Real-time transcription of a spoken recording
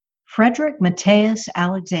Frederick Matthias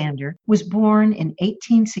Alexander was born in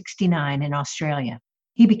 1869 in Australia.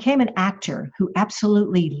 He became an actor who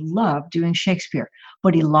absolutely loved doing Shakespeare,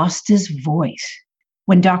 but he lost his voice.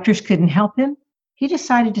 When doctors couldn't help him, he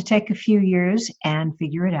decided to take a few years and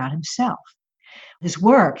figure it out himself. His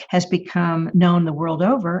work has become known the world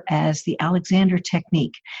over as the Alexander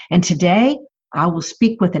Technique, and today I will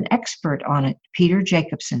speak with an expert on it, Peter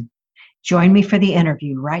Jacobson. Join me for the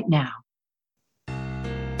interview right now.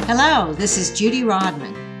 Hello, this is Judy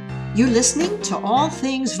Rodman. You're listening to All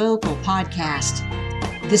Things Vocal podcast.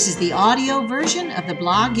 This is the audio version of the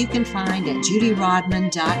blog you can find at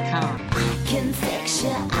judyrodman.com. I can fix you,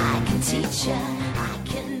 I can teach you, I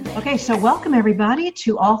can... Okay, so welcome everybody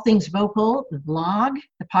to All Things Vocal, the blog,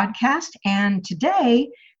 the podcast, and today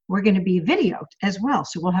we're going to be videoed as well,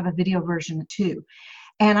 so we'll have a video version too.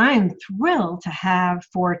 And I am thrilled to have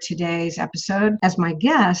for today's episode as my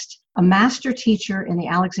guest a master teacher in the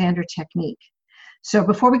Alexander Technique. So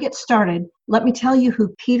before we get started, let me tell you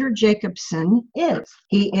who Peter Jacobson is.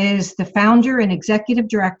 He is the founder and executive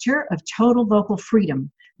director of Total Vocal Freedom,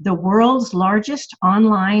 the world's largest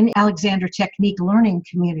online Alexander Technique learning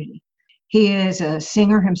community. He is a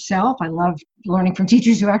singer himself. I love learning from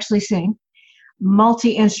teachers who actually sing.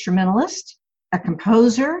 Multi-instrumentalist, a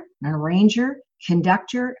composer, an arranger,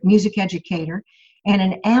 conductor, music educator, and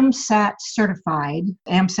an AMSAT certified,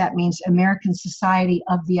 AMSAT means American Society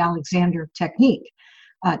of the Alexander Technique,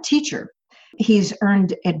 teacher. He's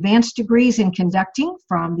earned advanced degrees in conducting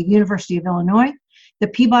from the University of Illinois, the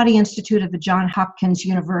Peabody Institute of the Johns Hopkins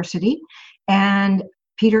University, and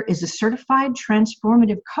Peter is a certified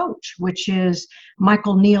transformative coach, which is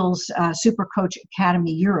Michael Neal's Super Coach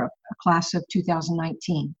Academy Europe, a class of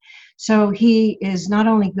 2019. So he is not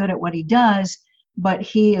only good at what he does, but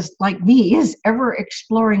he is, like me, is ever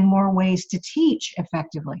exploring more ways to teach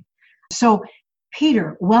effectively. So,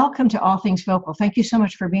 Peter, welcome to All Things Vocal. Thank you so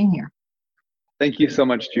much for being here. Thank you so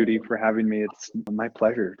much, Judy, for having me. It's my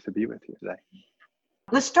pleasure to be with you today.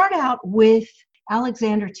 Let's start out with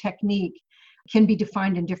Alexander Technique can be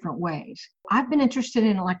defined in different ways. I've been interested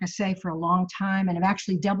in it, like I say, for a long time, and have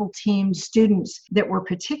actually double teamed students that were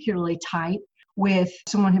particularly tight with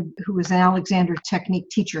someone who was an Alexander Technique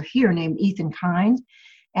teacher here named Ethan Kind.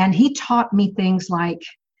 And he taught me things like,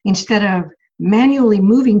 instead of manually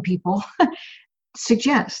moving people,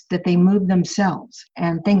 suggest that they move themselves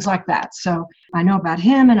and things like that. So I know about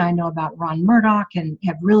him and I know about Ron Murdoch and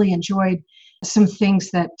have really enjoyed some things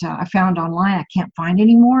that I found online I can't find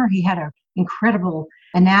anymore. He had an incredible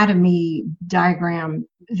anatomy diagram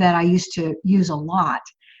that I used to use a lot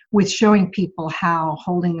with showing people how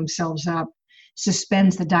holding themselves up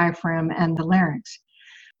suspends the diaphragm and the larynx.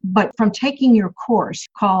 But from taking your course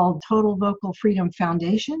called Total Vocal Freedom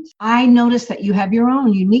Foundations, I noticed that you have your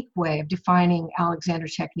own unique way of defining Alexander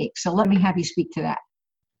Technique. So let me have you speak to that.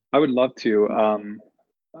 I would love to.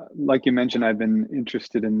 Like you mentioned, I've been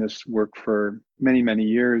interested in this work for many, many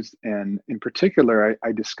years. And in particular,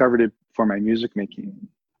 I discovered it for my music making.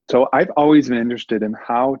 So I've always been interested in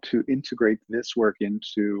how to integrate this work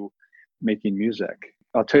into making music.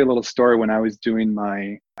 I'll tell you a little story. When I was doing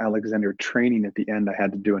my Alexander training at the end, I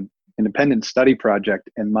had to do an independent study project,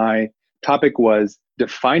 and my topic was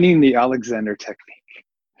defining the Alexander Technique.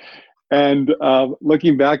 And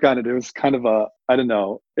looking back on it, it was kind of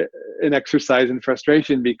an exercise in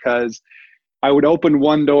frustration, because I would open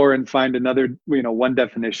one door and find another, one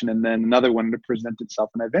definition, and then another one to present itself.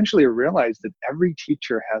 And I eventually realized that every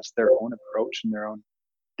teacher has their own approach and their own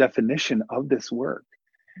definition of this work.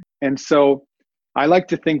 And so I like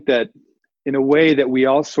to think that in a way that we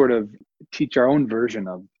all sort of teach our own version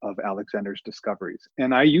of Alexander's discoveries.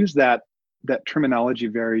 And I use that terminology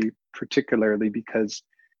very particularly because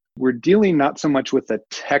we're dealing not so much with a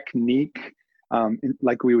technique,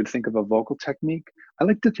 like we would think of a vocal technique. I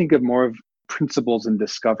like to think of more of principles and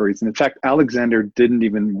discoveries. And in fact, Alexander didn't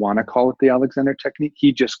even want to call it the Alexander Technique.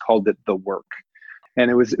 He just called it the work.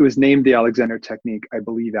 And it was named the Alexander Technique, I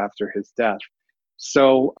believe, after his death.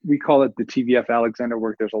 So we call it the TVF Alexander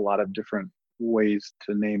work. There's a lot of different ways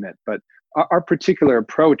to name it. But our particular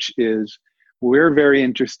approach is we're very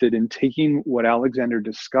interested in taking what Alexander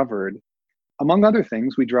discovered, among other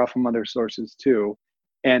things, we draw from other sources too,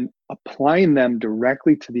 and applying them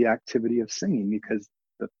directly to the activity of singing, because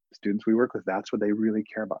the students we work with, that's what they really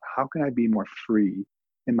care about. How can I be more free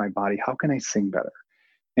in my body? How can I sing better?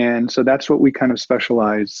 And so that's what we kind of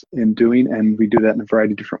specialize in doing. And we do that in a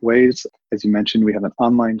variety of different ways. As you mentioned, we have an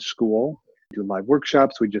online school, we do live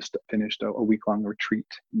workshops. We just finished a week-long retreat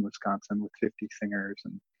in Wisconsin with 50 singers.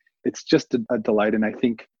 And it's just a delight. And I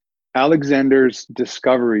think Alexander's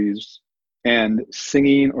discoveries and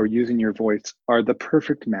singing or using your voice are the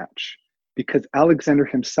perfect match, because Alexander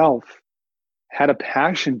himself had a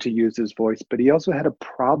passion to use his voice, but he also had a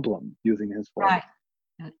problem using his voice.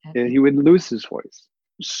 Right. And he would lose his voice.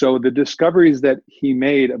 So the discoveries that he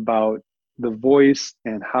made about the voice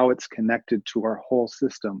and how it's connected to our whole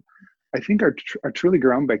system, I think are truly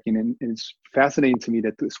groundbreaking. And it's fascinating to me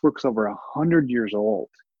that this work's over 100 years old,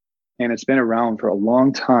 and it's been around for a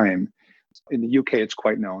long time. In the UK, it's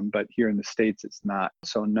quite known, but here in the States, it's not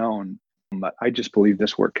so known. But I just believe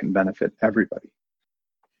this work can benefit everybody.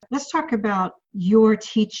 Let's talk about your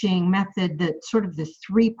teaching method, that sort of the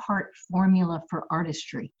 3-part formula for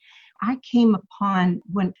artistry. I came upon,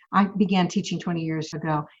 when I began teaching 20 years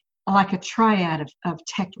ago, like a triad of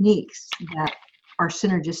techniques that are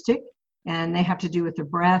synergistic, and they have to do with the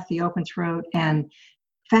breath, the open throat, and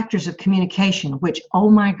factors of communication, which, oh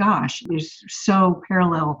my gosh, is so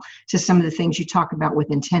parallel to some of the things you talk about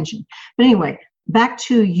with intention. But anyway, back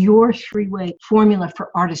to your 3-way formula for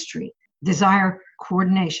artistry: desire,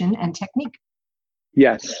 coordination, and technique.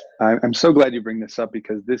 Yes, I'm so glad you bring this up,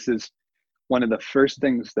 because this is one of the first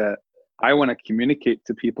things that I want to communicate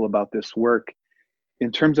to people about this work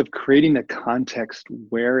in terms of creating a context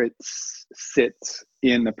where it sits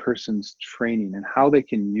in the person's training and how they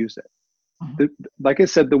can use it. Mm-hmm. Like I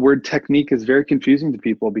said, the word technique is very confusing to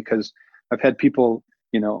people, because I've had people,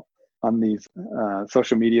 on these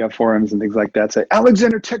social media forums and things like that say,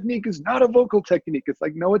 Alexander technique is not a vocal technique. It's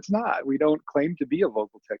like, no, it's not. We don't claim to be a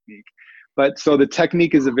vocal technique. But so the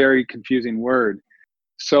technique is a very confusing word.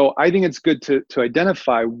 So I think it's good to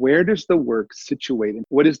identify, where does the work situate and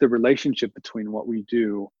what is the relationship between what we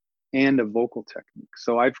do and a vocal technique.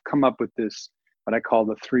 So I've come up with this, what I call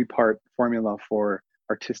the 3-part formula for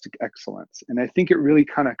artistic excellence. And I think it really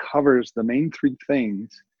kind of covers the main 3 things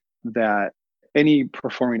that any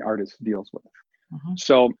performing artist deals with. Mm-hmm.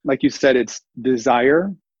 So like you said, it's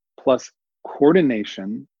desire plus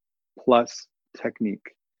coordination plus technique.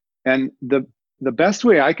 And the best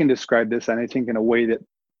way I can describe this, and I think in a way that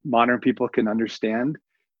modern people can understand,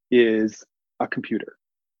 is a computer.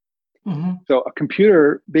 Mm-hmm. So a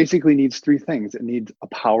computer basically needs 3 things. It needs a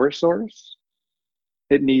power source,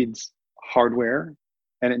 it needs hardware,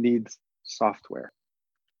 and it needs software.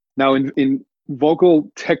 Now in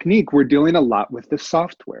vocal technique, we're dealing a lot with the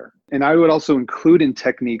software. And I would also include in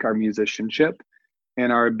technique our musicianship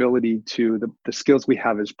and our ability to the skills we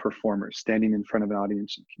have as performers, standing in front of an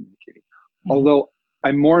audience and communicating. Mm-hmm. Although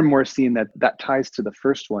I'm more and more seeing that ties to the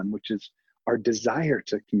first one, which is our desire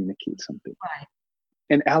to communicate something. Right.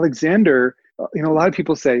 And Alexander, a lot of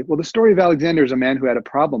people say, well, the story of Alexander is a man who had a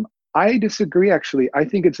problem. I disagree, actually. I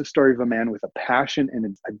think it's a story of a man with a passion and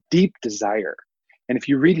a deep desire. And if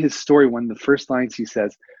you read his story, one of the first lines he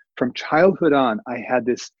says, from childhood on, I had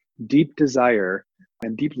this deep desire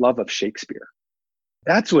and deep love of Shakespeare.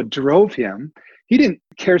 That's what drove him. He didn't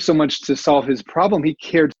care so much to solve his problem. He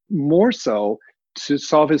cared more so to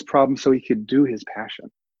solve his problem so he could do his passion,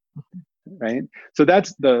 right? So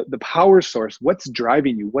that's the power source. What's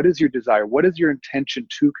driving you? What is your desire? What is your intention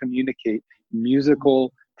to communicate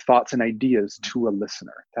musical thoughts and ideas to a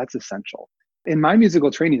listener? That's essential. In my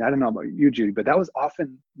musical training, I don't know about you, Judy, but that was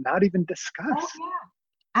often not even discussed. Oh,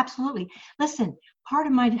 yeah. Absolutely. Listen, part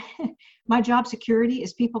of my my job security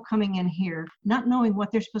is people coming in here not knowing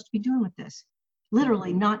what they're supposed to be doing with this.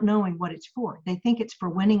 Literally not knowing what it's for. They think it's for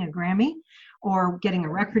winning a Grammy or getting a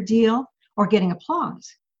record deal or getting applause.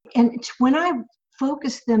 And when I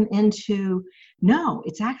focus them into, no,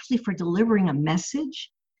 it's actually for delivering a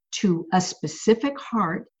message to a specific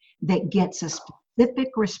heart that gets a specific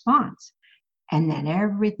response. And then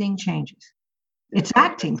everything changes. It's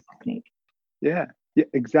acting technique. Yeah,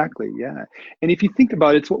 exactly. Yeah. And if you think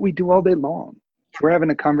about it, it's what we do all day long. We're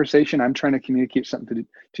having a conversation. I'm trying to communicate something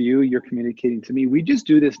to you. You're communicating to me. We just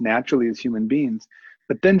do this naturally as human beings.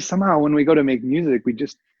 But then somehow when we go to make music, we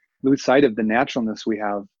just lose sight of the naturalness we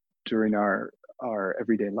have during our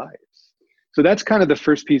everyday lives. So that's kind of the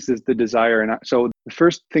first piece, is the desire. And so the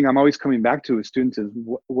first thing I'm always coming back to with students is,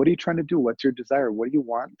 what are you trying to do? What's your desire? What do you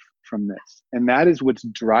want from this? And that is what's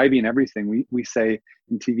driving everything. We say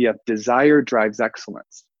in TVF, desire drives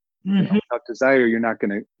excellence. Mm-hmm. Without desire, you're not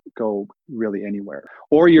going to go really anywhere.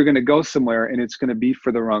 Or you're going to go somewhere and it's going to be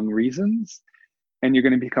for the wrong reasons. And you're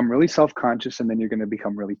going to become really self-conscious, and then you're going to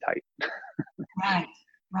become really tight.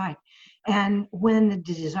 Right. And when the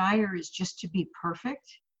desire is just to be perfect,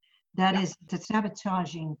 that is the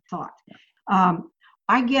sabotaging thought.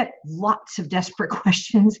 I get lots of desperate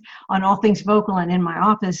questions on all things vocal and in my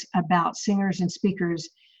office about singers and speakers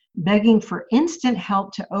begging for instant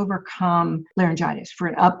help to overcome laryngitis for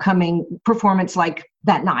an upcoming performance like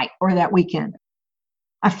that night or that weekend.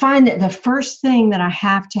 I find that the first thing that I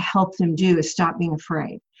have to help them do is stop being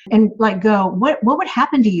afraid and like go, what would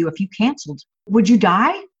happen to you if you canceled? Would you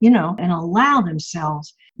die? And allow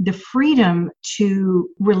themselves the freedom to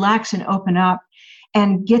relax and open up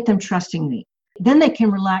and get them trusting me. Then they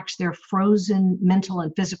can relax their frozen mental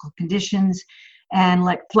and physical conditions and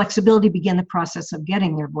let flexibility begin the process of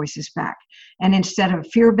getting their voices back. And instead of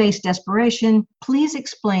fear-based desperation, please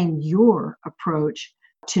explain your approach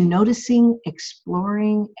to noticing,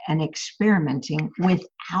 exploring, and experimenting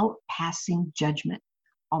without passing judgment.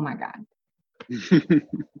 Oh my God.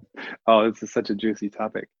 Oh, this is such a juicy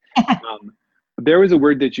topic. There was a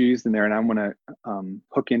word that you used in there, and I want to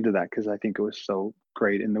hook into that because I think it was so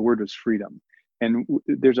great. And the word was freedom. And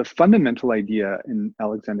there's a fundamental idea in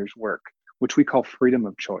Alexander's work, which we call freedom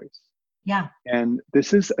of choice. Yeah. And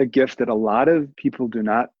this is a gift that a lot of people do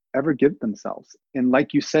not ever give themselves. And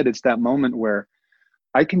like you said, it's that moment where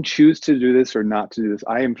I can choose to do this or not to do this.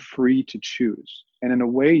 I am free to choose. And in a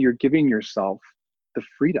way, you're giving yourself the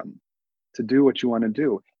freedom to do what you want to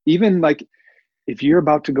do. Even like if you're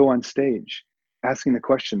about to go on stage, asking the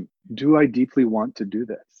question, do I deeply want to do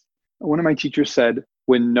this? One of my teachers said,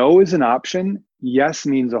 when no is an option, yes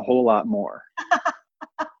means a whole lot more.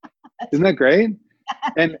 Isn't that great?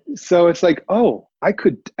 And so it's like, oh, I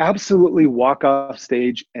could absolutely walk off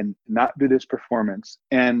stage and not do this performance.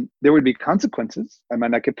 And there would be consequences. I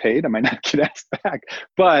might not get paid. I might not get asked back,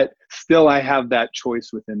 but still I have that choice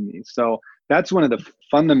within me. So that's one of the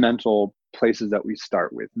fundamental places that we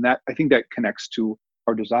start with. And that I think that connects to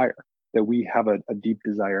our desire, that we have a deep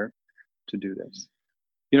desire to do this.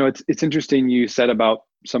 It's interesting you said about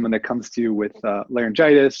someone that comes to you with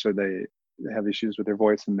laryngitis, or they have issues with their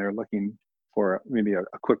voice and they're looking for maybe a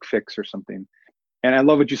quick fix or something. And I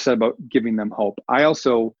love what you said about giving them hope. I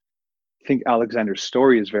also think Alexander's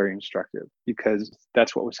story is very instructive because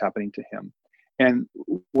that's what was happening to him. And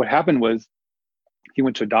what happened was he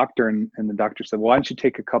went to a doctor and the doctor said, well, why don't you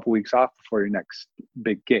take a couple weeks off before your next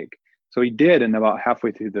big gig? So he did. And about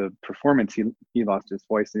halfway through the performance, he lost his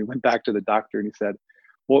voice and he went back to the doctor and he said,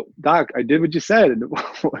 well, doc, I did what you said.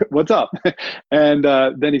 What's up? And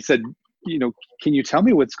then he said, can you tell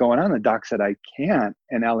me what's going on? The doc said, I can't.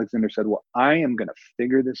 And Alexander said, well, I am going to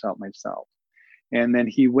figure this out myself. And then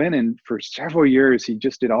he went and for several years, he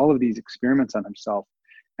just did all of these experiments on himself.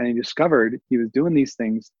 And he discovered he was doing these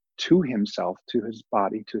things to himself, to his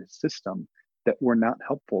body, to his system that were not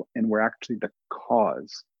helpful and were actually the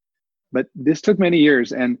cause. But this took many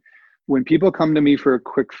years. And when people come to me for a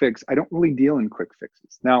quick fix, I don't really deal in quick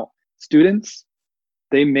fixes. Now, students,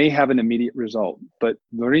 they may have an immediate result, but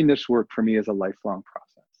learning this work for me is a lifelong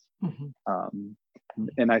process.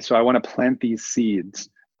 Mm-hmm. So I want to plant these seeds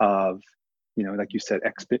of, like you said,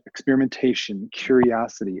 experimentation,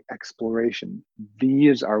 curiosity, exploration.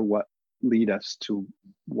 These are what lead us to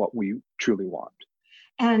what we truly want.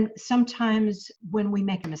 And sometimes when we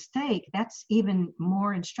make a mistake, that's even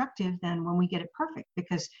more instructive than when we get it perfect,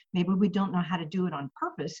 because maybe we don't know how to do it on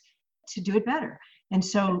purpose to do it better. And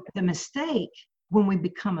so the mistake, when we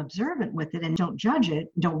become observant with it and don't judge it,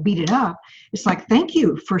 don't beat it up, it's like, thank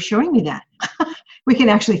you for showing me that. We can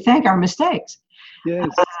actually thank our mistakes. Yes.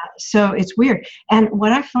 So it's weird. And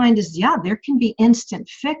what I find is, there can be instant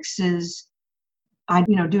fixes. I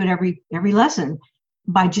do it every lesson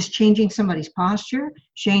by just changing somebody's posture,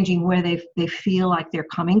 changing where they feel like they're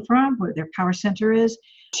coming from, where their power center is,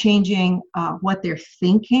 changing what they're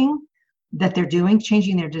thinking that they're doing,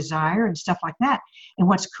 changing their desire and stuff like that. And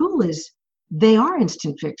what's cool is they are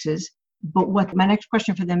instant fixes, but what my next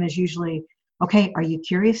question for them is usually, okay, are you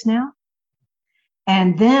curious now?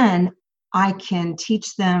 And then I can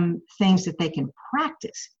teach them things that they can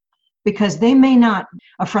practice, because they may not,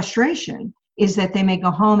 a frustration is that they may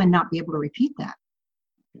go home and not be able to repeat that.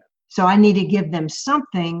 So I need to give them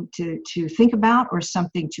something to think about or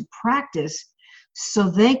something to practice so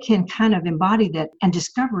they can kind of embody that and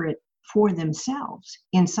discover it for themselves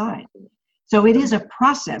inside. So it is a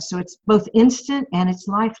process. So it's both instant and it's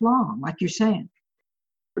lifelong, like you're saying.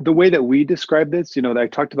 The way that we describe this, I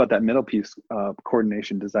talked about that middle piece,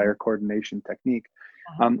 coordination, desire coordination technique.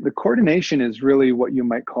 The coordination is really what you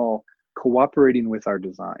might call cooperating with our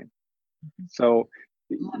design. So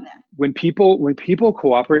when people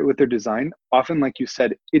cooperate with their design, often, like you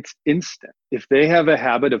said, it's instant. If they have a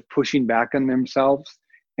habit of pushing back on themselves,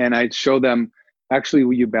 and I show them, actually,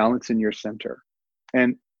 will you balance in your center?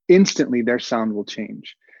 And instantly their sound will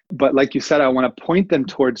change. But like you said, I want to point them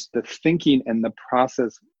towards the thinking and the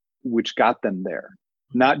process which got them there.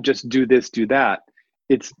 Not just do this, do that.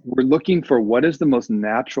 We're looking for what is the most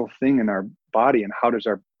natural thing in our body and how does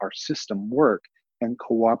our system work, and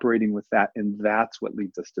cooperating with that. And that's what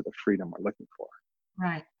leads us to the freedom we're looking for.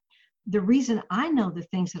 right. The reason I know the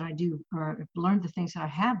things that I do, or have learned the things that I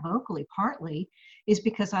have vocally, partly, is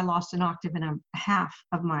because I lost an octave and a half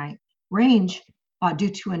of my range due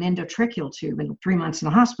to an endotracheal tube and 3 months in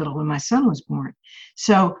the hospital when my son was born.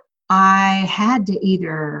 So I had to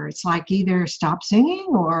either stop singing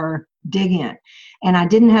or dig in. And I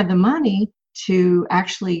didn't have the money to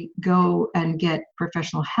actually go and get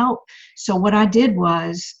professional help. So what I did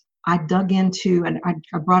was I dug into, and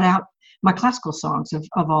I brought out my classical songs of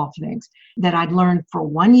all things that I'd learned for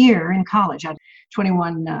 1 year in college. I had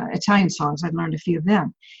 21 Italian songs. I'd learned a few of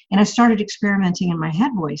them. And I started experimenting in my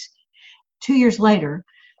head voice. 2 years later,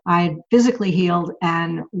 I had physically healed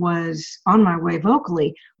and was on my way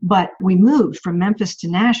vocally, but we moved from Memphis to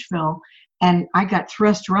Nashville, and I got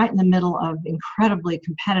thrust right in the middle of incredibly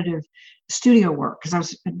competitive studio work because I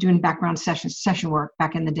was doing background session work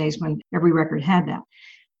back in the days when every record had that.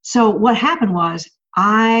 So what happened was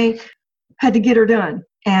I had to get her done.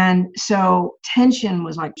 And so tension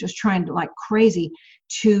was like just trying to like crazy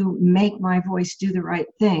to make my voice do the right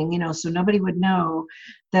thing, so nobody would know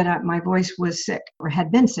that my voice was sick or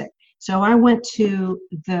had been sick. So I went to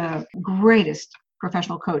the greatest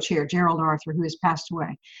professional coach here, Gerald Arthur, who has passed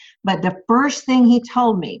away. But the first thing he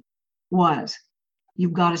told me was,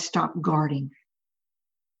 you've got to stop guarding.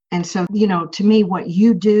 And so, to me, what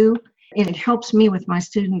you do, and it helps me with my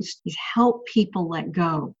students, is help people let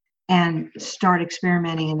go and start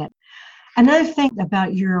experimenting in it. Another thing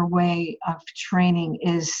about your way of training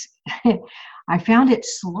is I found it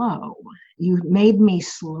slow. You made me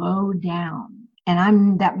slow down. And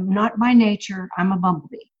I'm not by nature, I'm a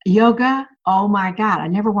bumblebee. Yoga, oh my God, I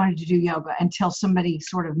never wanted to do yoga until somebody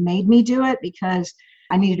sort of made me do it because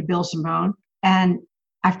I needed to build some bone. And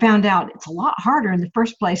I found out it's a lot harder in the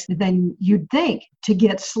first place than you'd think to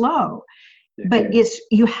get slow. But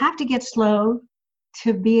you have to get slow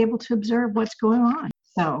to be able to observe what's going on.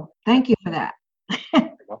 So thank you for that. You're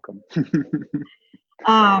welcome.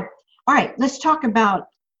 All right, let's talk about,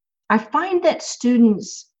 I find that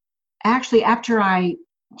students actually, after I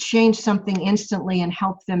change something instantly and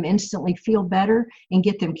help them instantly feel better and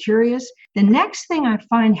get them curious, the next thing I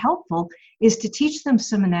find helpful is to teach them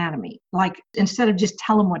some anatomy. Like, instead of just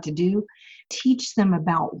tell them what to do, teach them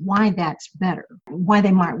about why that's better, why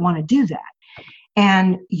they might want to do that.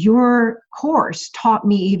 And your course taught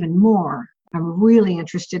me even more. I'm really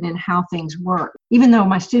interested in how things work. Even though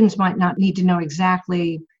my students might not need to know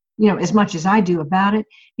exactly, as much as I do about it,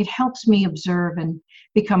 it helps me observe and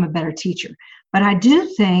become a better teacher. But I do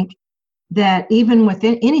think that even with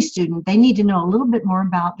any student, they need to know a little bit more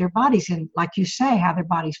about their bodies and, like you say, how their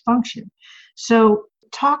bodies function. So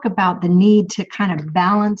talk about the need to kind of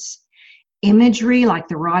balance imagery, like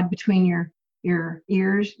the rod between your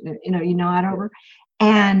ears, you nod over,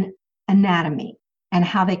 and anatomy, and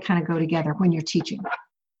how they kind of go together when you're teaching.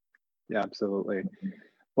 Yeah, absolutely.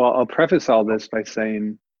 Well, I'll preface all this by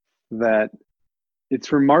saying that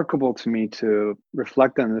it's remarkable to me to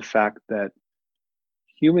reflect on the fact that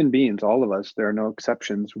human beings, all of us, there are no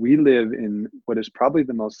exceptions, we live in what is probably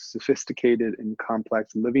the most sophisticated and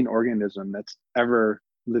complex living organism that's ever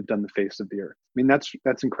lived on the face of the earth. I mean,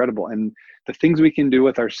 that's incredible. And the things we can do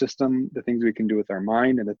with our system, the things we can do with our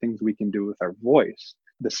mind, and the things we can do with our voice,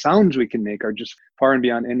 the sounds we can make are just far and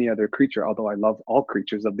beyond any other creature, although I love all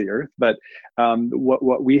creatures of the earth. But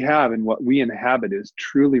what we have and what we inhabit is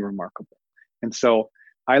truly remarkable. And so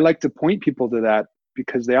I like to point people to that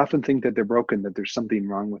because they often think that they're broken, that there's something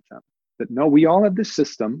wrong with them. That no, we all have this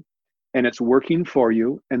system and it's working for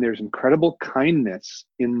you. And there's incredible kindness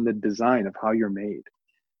in the design of how you're made.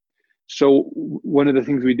 So one of the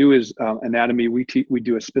things we do is anatomy. We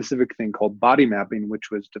do a specific thing called body mapping,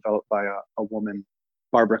 which was developed by a woman,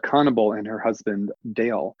 Barbara Conable, and her husband,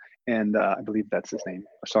 Dale. And I believe that's his name.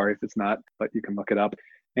 Sorry if it's not, but you can look it up.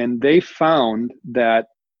 And they found that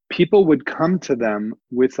people would come to them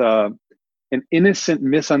with an innocent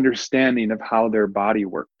misunderstanding of how their body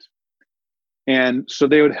worked. And so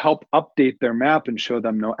they would help update their map and show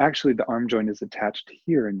them, no, actually the arm joint is attached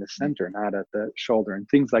here in the center, not at the shoulder, and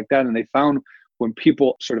things like that. And they found when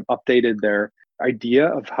people sort of updated their idea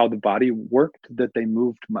of how the body worked, that they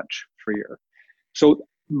moved much freer. So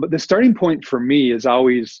the starting point for me is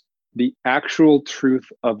always the actual truth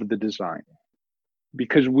of the design.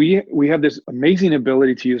 Because we have this amazing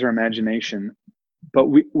ability to use our imagination, but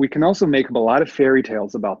we can also make up a lot of fairy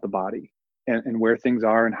tales about the body. And where things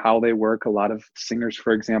are and how they work. A lot of singers,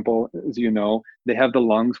 for example, as you know, they have the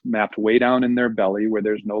lungs mapped way down in their belly where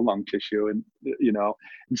there's no lung tissue, and and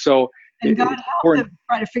so. And God help them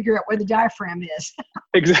try to figure out where the diaphragm is.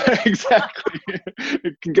 Exactly.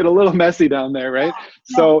 It can get a little messy down there, right?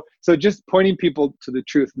 Yeah. So just pointing people to the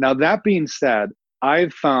truth. Now, that being said,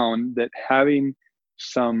 I've found that having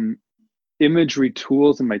some imagery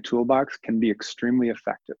tools in my toolbox can be extremely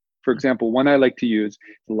effective. For example, one I like to use,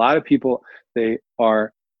 a lot of people, they're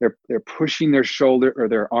pushing their shoulder or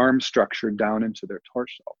their arm structure down into their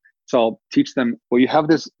torso. So I'll teach them, well, you have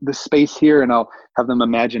this space here, and I'll have them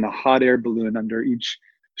imagine a hot air balloon under each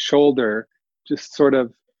shoulder, just sort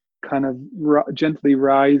of kind of gently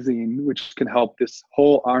rising, which can help this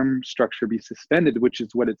whole arm structure be suspended, which is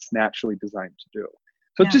what it's naturally designed to do.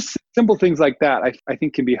 So just simple things like that, I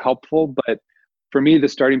think can be helpful. But for me, the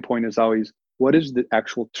starting point is always, what is the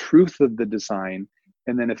actual truth of the design?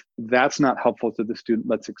 And then if that's not helpful to the student,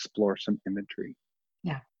 let's explore some imagery.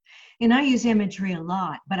 Yeah. And I use imagery a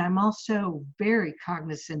lot, but I'm also very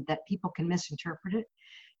cognizant that people can misinterpret it.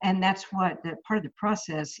 And that's what part of the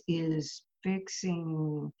process is,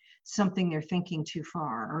 fixing something they're thinking too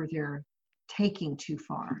far or they're taking too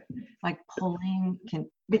far. Like pulling can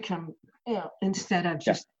become, instead of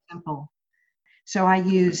just simple. So I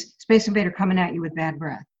use Space Invader coming at you with bad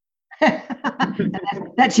breath.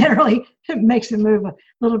 And that generally makes the move a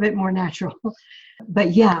little bit more natural.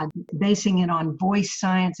 But yeah, basing it on voice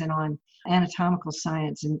science and on anatomical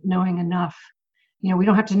science and knowing enough. We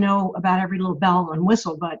don't have to know about every little bell and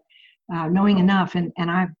whistle, but knowing enough. And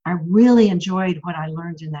I really enjoyed what I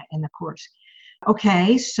learned in the course.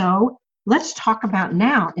 Okay, so let's talk about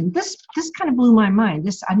now. And this kind of blew my mind.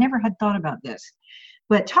 I never had thought about this.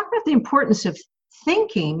 But talk about the importance of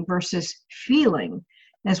thinking versus feeling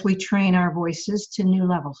as we train our voices to new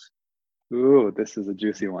levels. Ooh, this is a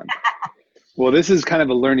juicy one. Well, this is kind of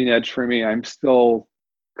a learning edge for me. I'm still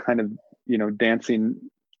kind of, dancing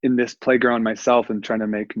in this playground myself and trying to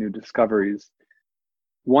make new discoveries.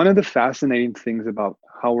 One of the fascinating things about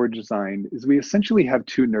how we're designed is we essentially have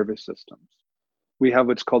two nervous systems. We have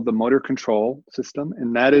what's called the motor control system,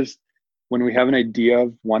 and that is when we have an idea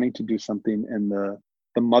of wanting to do something, and the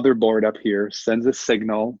motherboard up here sends a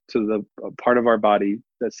signal to the part of our body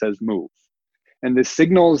that says move. And the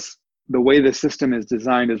signals, the way the system is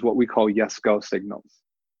designed, is what we call yes, go signals.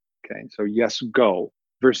 Okay, so yes, go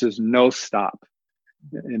versus no, stop.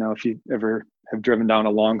 If you ever have driven down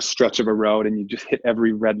a long stretch of a road and you just hit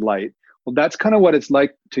every red light, well, that's kind of what it's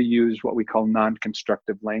like to use what we call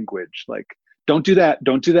non-constructive language. Like, don't do that,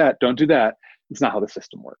 don't do that, don't do that. It's not how the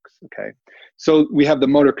system works, okay? So we have the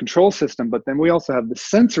motor control system, but then we also have the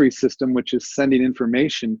sensory system, which is sending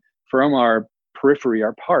information from our periphery,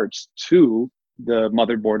 our parts, to the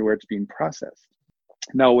motherboard where it's being processed.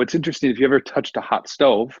 Now, what's interesting, if you ever touched a hot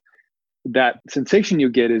stove, that sensation you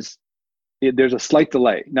get is, there's a slight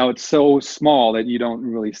delay. Now, it's so small that you don't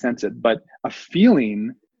really sense it, but a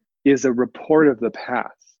feeling is a report of the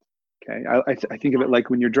past, okay? I think of it like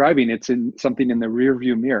when you're driving, it's in something in the rear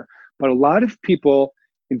view mirror. But a lot of people,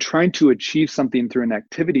 in trying to achieve something through an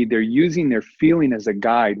activity, they're using their feeling as a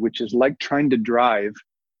guide, which is like trying to drive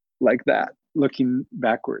like that, looking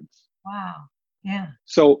backwards. Wow, yeah.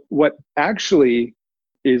 So what actually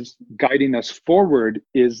is guiding us forward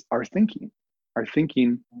is our thinking. Our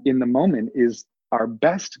thinking in the moment is our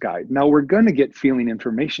best guide. Now, we're going to get feeling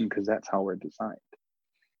information because that's how we're designed.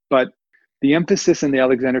 But the emphasis in the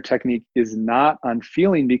Alexander Technique is not on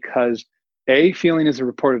feeling, because feeling is a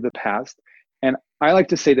report of the past. And I like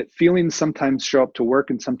to say that feelings sometimes show up to work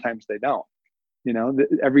and sometimes they don't.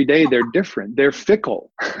 Every day they're different. They're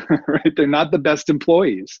fickle, right? They're not the best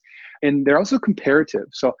employees. And they're also comparative.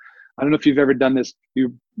 So I don't know if you've ever done this.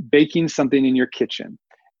 You're baking something in your kitchen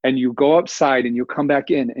and you go outside and you come back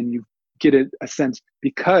in and you get a sense,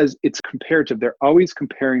 because it's comparative. They're always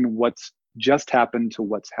comparing what's just happened to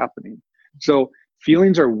what's happening. So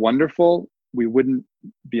feelings are wonderful. We wouldn't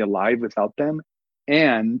be alive without them.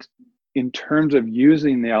 And in terms of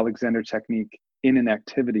using the Alexander Technique in an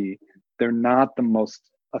activity, they're not the most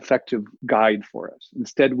effective guide for us.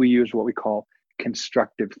 Instead, we use what we call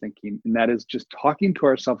constructive thinking. And that is just talking to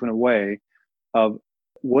ourselves in a way of,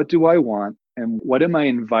 what do I want? And what am I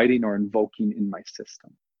inviting or invoking in my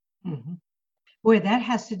system? Mm-hmm. Boy, that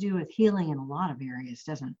has to do with healing in a lot of areas,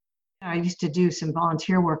 doesn't it? I used to do some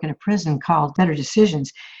volunteer work in a prison called Better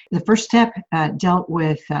Decisions. The first step dealt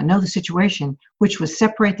with know the situation, which was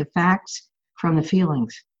separate the facts from the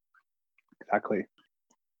feelings. Exactly.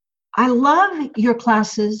 I love your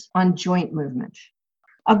classes on joint movement.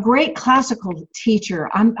 A great classical teacher,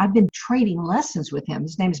 I've been trading lessons with him.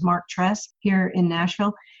 His name is Mark Tress here in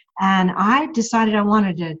Nashville. And I decided I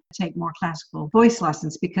wanted to take more classical voice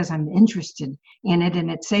lessons because I'm interested in it,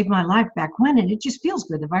 and it saved my life back when, and it just feels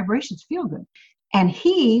good. The vibrations feel good. And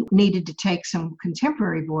he needed to take some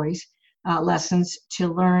contemporary voice lessons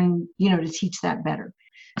to learn, to teach that better.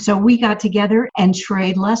 So we got together and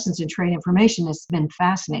trade lessons and trade information. It's been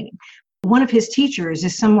fascinating. One of his teachers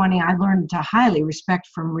is someone I learned to highly respect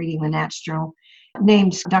from reading the Nats Journal,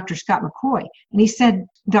 named Dr. Scott McCoy. And he said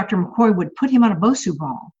Dr. McCoy would put him on a Bosu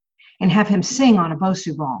ball and have him sing on a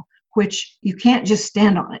Bosu ball, which you can't just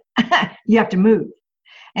stand on it. You have to move.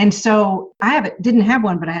 And so didn't have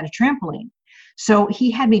one, but I had a trampoline. So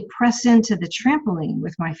he had me press into the trampoline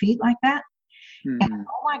with my feet like that. And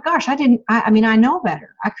oh my gosh, I mean, I know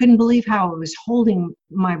better. I couldn't believe how I was holding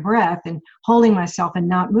my breath and holding myself and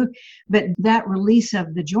not move. But that release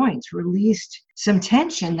of the joints released some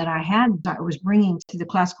tension that I was bringing to the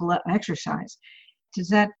classical exercise. Does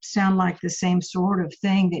that sound like the same sort of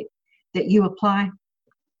thing that you apply?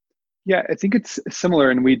 Yeah, I think it's similar,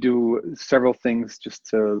 and we do several things just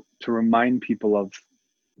to remind people of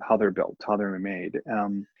how they're built, how they're made.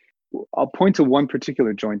 I'll point to one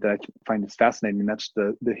particular joint that I find is fascinating, and that's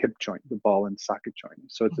the hip joint, the ball and socket joint.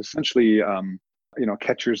 So it's essentially,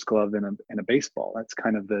 catcher's glove and a baseball. That's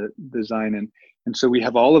kind of the design. And so we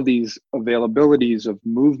have all of these availabilities of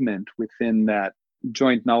movement within that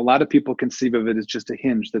joint. Now, a lot of people conceive of it as just a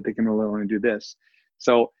hinge that they can really only do this.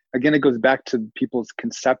 So again, it goes back to people's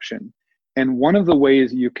conception. And one of the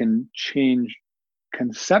ways you can change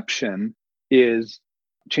conception is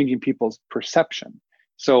changing people's perception.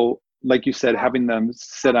 So like you said, having them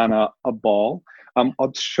sit on a ball.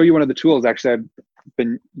 I'll show you one of the tools. Actually, I've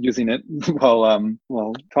been using it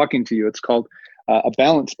while talking to you. It's called a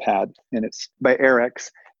balance pad, and it's by Airex.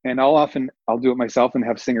 And I'll do it myself and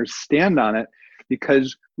have singers stand on it,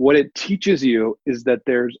 because what it teaches you is that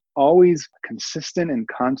there's always consistent and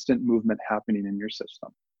constant movement happening in your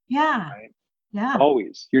system. Yeah. Right? Yeah.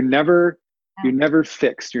 Always. You're never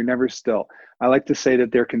fixed. You're never still. I like to say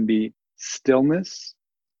that there can be stillness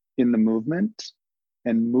in the movement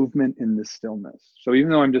and movement in the stillness. So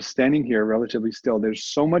even though I'm just standing here relatively still, there's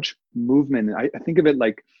so much movement. I think of it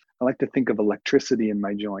like, I like to think of electricity in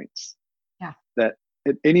my joints. Yeah. That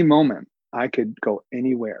at any moment I could go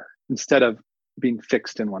anywhere instead of being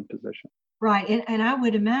fixed in one position. Right. And I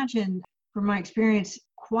would imagine, from my experience,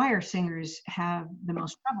 choir singers have the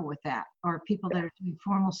most trouble with that, or people that are doing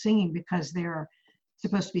formal singing, because they're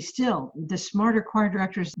supposed to be still. The smarter choir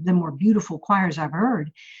directors, the more beautiful choirs I've heard,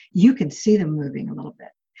 you can see them moving a little bit.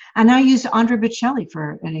 And I use Andrea Bocelli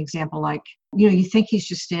for an example. Like, you think he's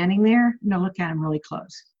just standing there? No, look at him really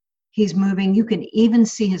close. He's moving. You can even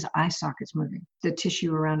see his eye sockets moving, the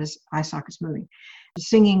tissue around his eye sockets moving.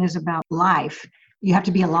 Singing is about life. You have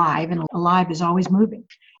to be alive, and alive is always moving.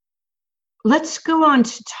 Let's go on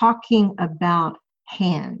to talking about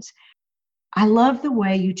hands. I love the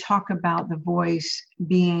way you talk about the voice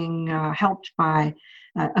being helped by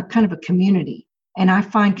a kind of a community. And I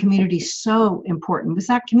find community so important. With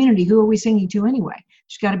that community, who are we singing to anyway?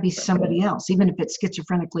 There's got to be somebody else, even if it's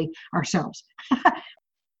schizophrenically ourselves.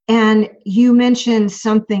 And you mentioned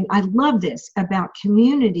something, I love this, about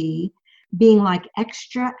community being like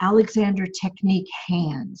extra Alexander Technique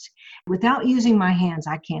hands. Without using my hands,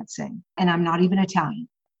 I can't sing. And I'm not even Italian.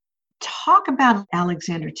 Talk about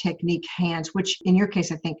Alexander Technique hands, which in your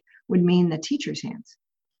case, I think would mean the teacher's hands.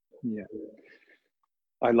 Yeah.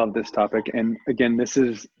 I love this topic. And again, this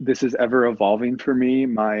is ever evolving for me,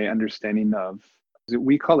 my understanding of,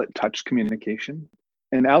 we call it touch communication.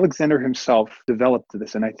 And Alexander himself developed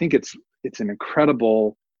this. And I think it's an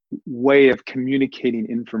incredible way of communicating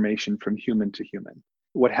information from human to human.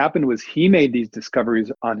 What happened was he made these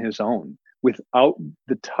discoveries on his own without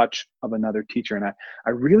the touch of another teacher. And I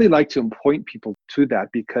really like to point people to that,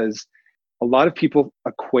 because a lot of people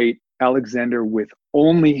equate Alexander with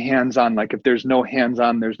only hands-on, like if there's no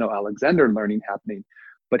hands-on, there's no Alexander learning happening.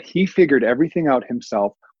 But he figured everything out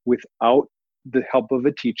himself without the help of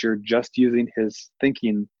a teacher, just using his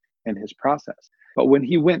thinking and his process. But when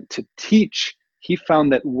he went to teach, he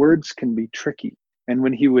found that words can be tricky. And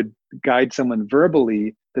when he would guide someone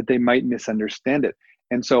verbally, that they might misunderstand it.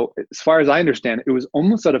 And so as far as I understand, it was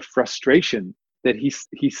almost out of frustration that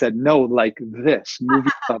he said, no, like this,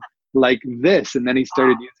 moving up like this. And then he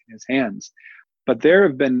started using his hands. But there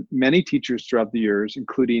have been many teachers throughout the years,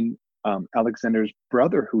 including Alexander's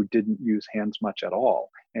brother, who didn't use hands much at all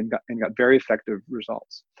and got very effective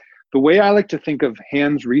results. The way I like to think of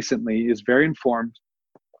hands recently is very informed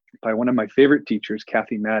by one of my favorite teachers,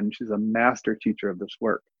 Kathy Madden. She's a master teacher of this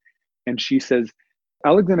work. And she says,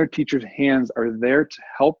 Alexander teachers' hands are there to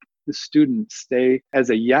help the student stay as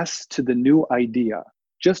a yes to the new idea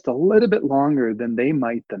just a little bit longer than they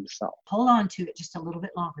might themselves. Hold on to it just a little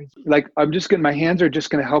bit longer. Like, my hands are just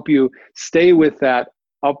going to help you stay with that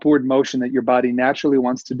upward motion that your body naturally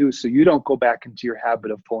wants to do, so you don't go back into your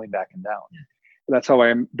habit of pulling back and down. That's how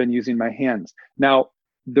I've been using my hands. Now,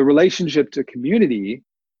 the relationship to community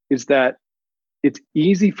is that it's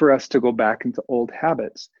easy for us to go back into old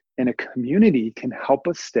habits, and a community can help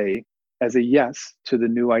us stay as a yes to the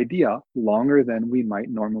new idea longer than we might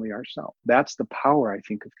normally ourselves. That's the power, I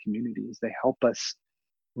think, of communities. They help us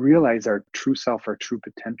realize our true self, our true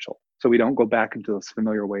potential, so we don't go back into those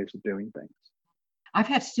familiar ways of doing things. I've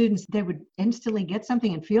had students, they would instantly get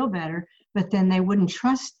something and feel better, but then they wouldn't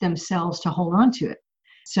trust themselves to hold on to it.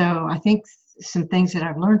 So I think some things that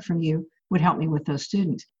I've learned from you would help me with those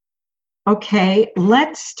students. Okay,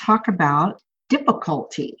 let's talk about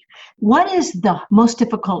difficulty. What is the most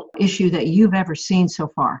difficult issue that you've ever seen so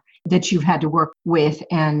far that you've had to work with,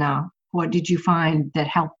 and what did you find that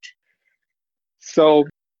helped? So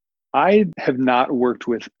I have not worked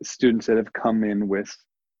with students that have come in with,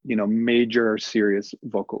 major serious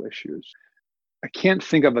vocal issues. I can't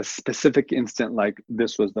think of a specific instant like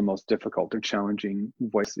this was the most difficult or challenging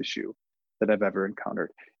voice issue that I've ever encountered.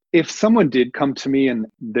 If someone did come to me and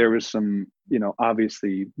there was some,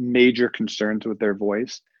 obviously major concerns with their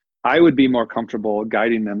voice, I would be more comfortable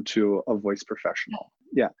guiding them to a voice professional.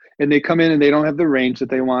 Yeah. And they come in and they don't have the range that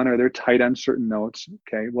they want, or they're tight on certain notes.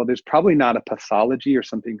 Okay. Well, there's probably not a pathology or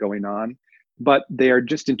something going on, but they are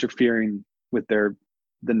just interfering with the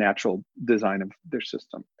natural design of their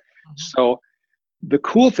system. Mm-hmm. So the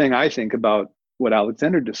cool thing I think about what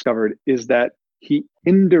Alexander discovered is that he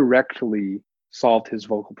indirectly solved his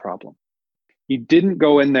vocal problem. He didn't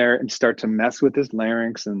go in there and start to mess with his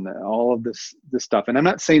larynx and all of this stuff. And I'm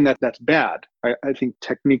not saying that that's bad. I think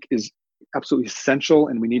technique is absolutely essential,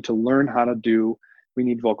 and we need to learn how to we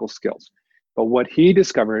need vocal skills. But what he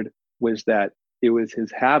discovered was that it was his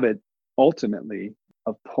habit, ultimately,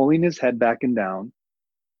 of pulling his head back and down,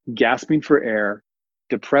 gasping for air,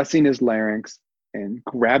 depressing his larynx, and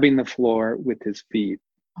grabbing the floor with his feet.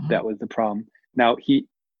 Mm-hmm. That was the problem. Now, he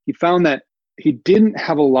found that he didn't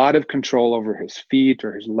have a lot of control over his feet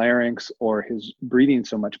or his larynx or his breathing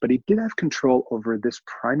so much, but he did have control over this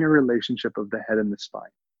primary relationship of the head and the spine.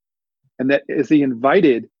 And that as he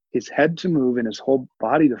invited his head to move and his whole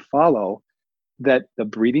body to follow, that the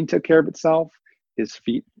breathing took care of itself, his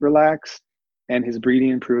feet relaxed, and his breathing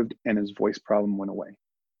improved, and his voice problem went away.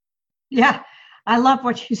 Yeah, I love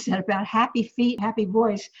what you said about happy feet, happy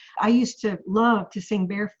voice. I used to love to sing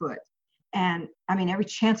barefoot. And I mean, every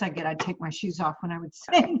chance I get, I'd take my shoes off when I would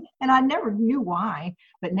sing. And I never knew why,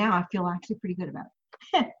 but now I feel actually pretty good about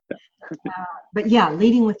it. But yeah,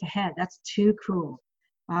 leading with the head, that's too cool.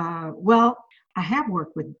 Well, I have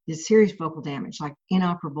worked with this serious vocal damage, like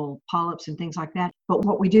inoperable polyps and things like that. But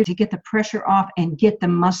what we do to get the pressure off and get the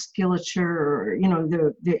musculature,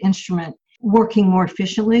 the instrument working more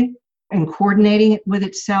efficiently and coordinating it with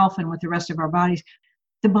itself and with the rest of our bodies,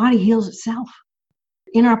 the body heals itself.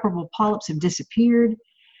 Inoperable polyps have disappeared.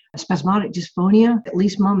 Spasmodic dysphonia, at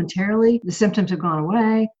least momentarily, the symptoms have gone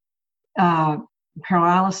away.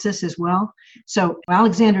 Paralysis as well. So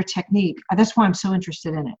Alexander technique, that's why I'm so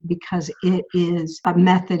interested in it, because it is a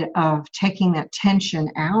method of taking that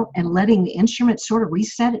tension out and letting the instrument sort of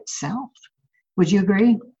reset itself. Would you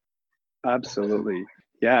agree? Absolutely.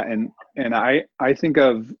 Yeah. And I think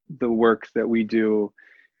of the work that we do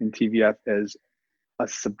in TVF as a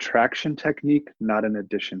subtraction technique, not an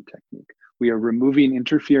addition technique. We are removing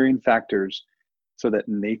interfering factors so that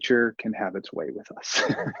nature can have its way with us.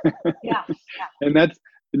 Yeah. And that's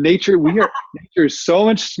nature. Nature is so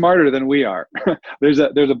much smarter than we are. There's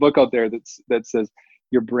a book out there that says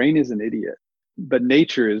your brain is an idiot, but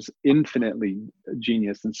nature is infinitely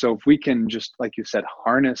genius. And so if we can just, like you said,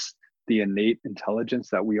 harness the innate intelligence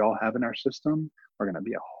that we all have in our system, we're going to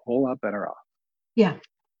be a whole lot better off. Yeah.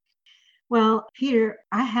 Well, Peter,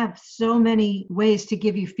 I have so many ways to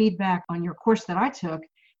give you feedback on your course that I took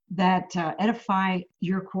that edify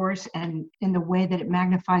your course and in the way that it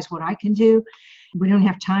magnifies what I can do. We don't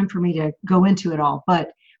have time for me to go into it all,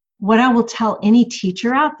 but what I will tell any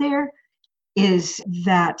teacher out there is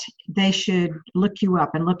that they should look you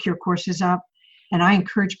up and look your courses up. And I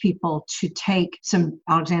encourage people to take some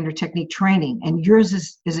Alexander technique training, and yours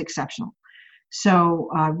is exceptional. So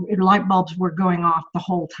light bulbs were going off the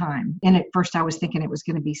whole time. And at first I was thinking it was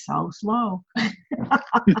going to be so slow.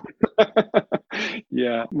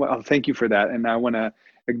 Yeah, well, thank you for that. And I want to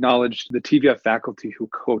acknowledge the TVF faculty who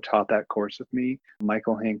co-taught that course with me: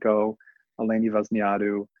 Michael Hanko, Eleni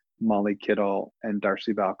Vazniadu, Molly Kittle, and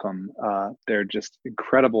Darcy Balcom. They're just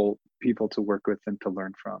incredible people to work with and to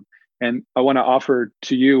learn from. And I want to offer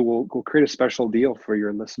to you, we'll create a special deal for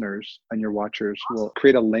your listeners and your watchers. We'll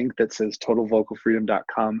create a link that says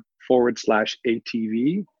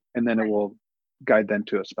totalvocalfreedom.com/ATV, and then it will guide them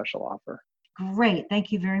to a special offer. Great.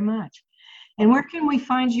 Thank you very much. And where can we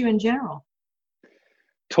find you in general?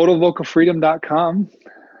 Totalvocalfreedom.com.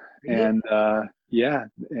 And Yeah,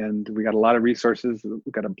 and we got a lot of resources.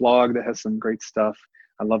 We've got a blog that has some great stuff.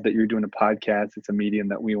 I love that you're doing a podcast. It's a medium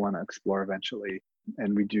that we want to explore eventually.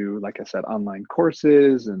 And we do, like I said, online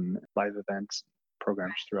courses and live events,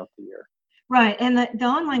 programs throughout the year. Right. And the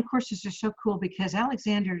online courses are so cool because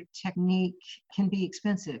Alexander Technique can be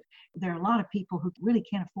expensive. There are a lot of people who really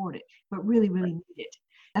can't afford it, but really, really need it.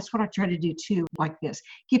 That's what I try to do too, like this.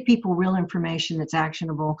 Give people real information that's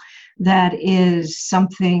actionable, that is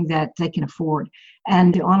something that they can afford.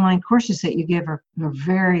 And the online courses that you give are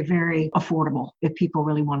very, very affordable if people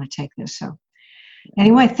really want to take this. So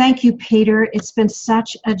anyway, thank you, Peter. It's been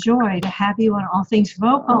such a joy to have you on All Things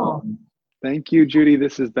Vocal. Thank you, Judy.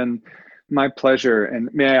 This has been my pleasure. And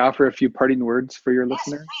may I offer a few parting words for your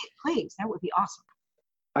listeners? Please. That would be awesome.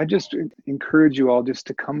 I just encourage you all just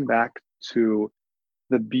to come back to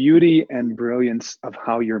the beauty and brilliance of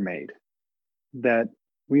how you're made, that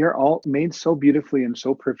we are all made so beautifully and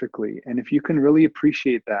so perfectly. And if you can really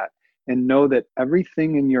appreciate that and know that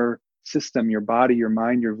everything in your system, your body, your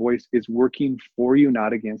mind, your voice is working for you,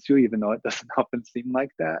 not against you, even though it doesn't often seem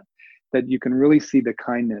like that you can really see the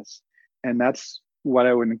kindness. And that's what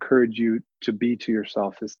I would encourage you to be to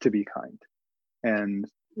yourself, is to be kind. And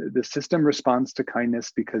the system responds to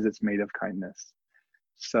kindness because it's made of kindness.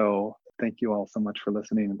 So thank you all so much for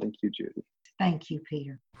listening, and thank you, Judy. Thank you,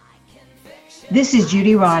 Peter. This is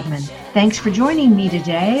Judy Rodman. Thanks for joining me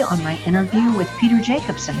today on my interview with Peter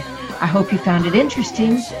Jacobson. I hope you found it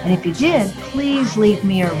interesting, and if you did, please leave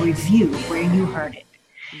me a review where you heard it.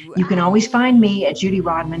 You can always find me at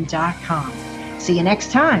judyrodman.com. See you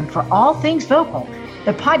next time for All Things Vocal,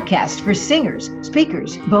 the podcast for singers,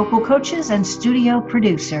 speakers, vocal coaches, and studio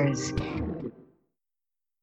producers.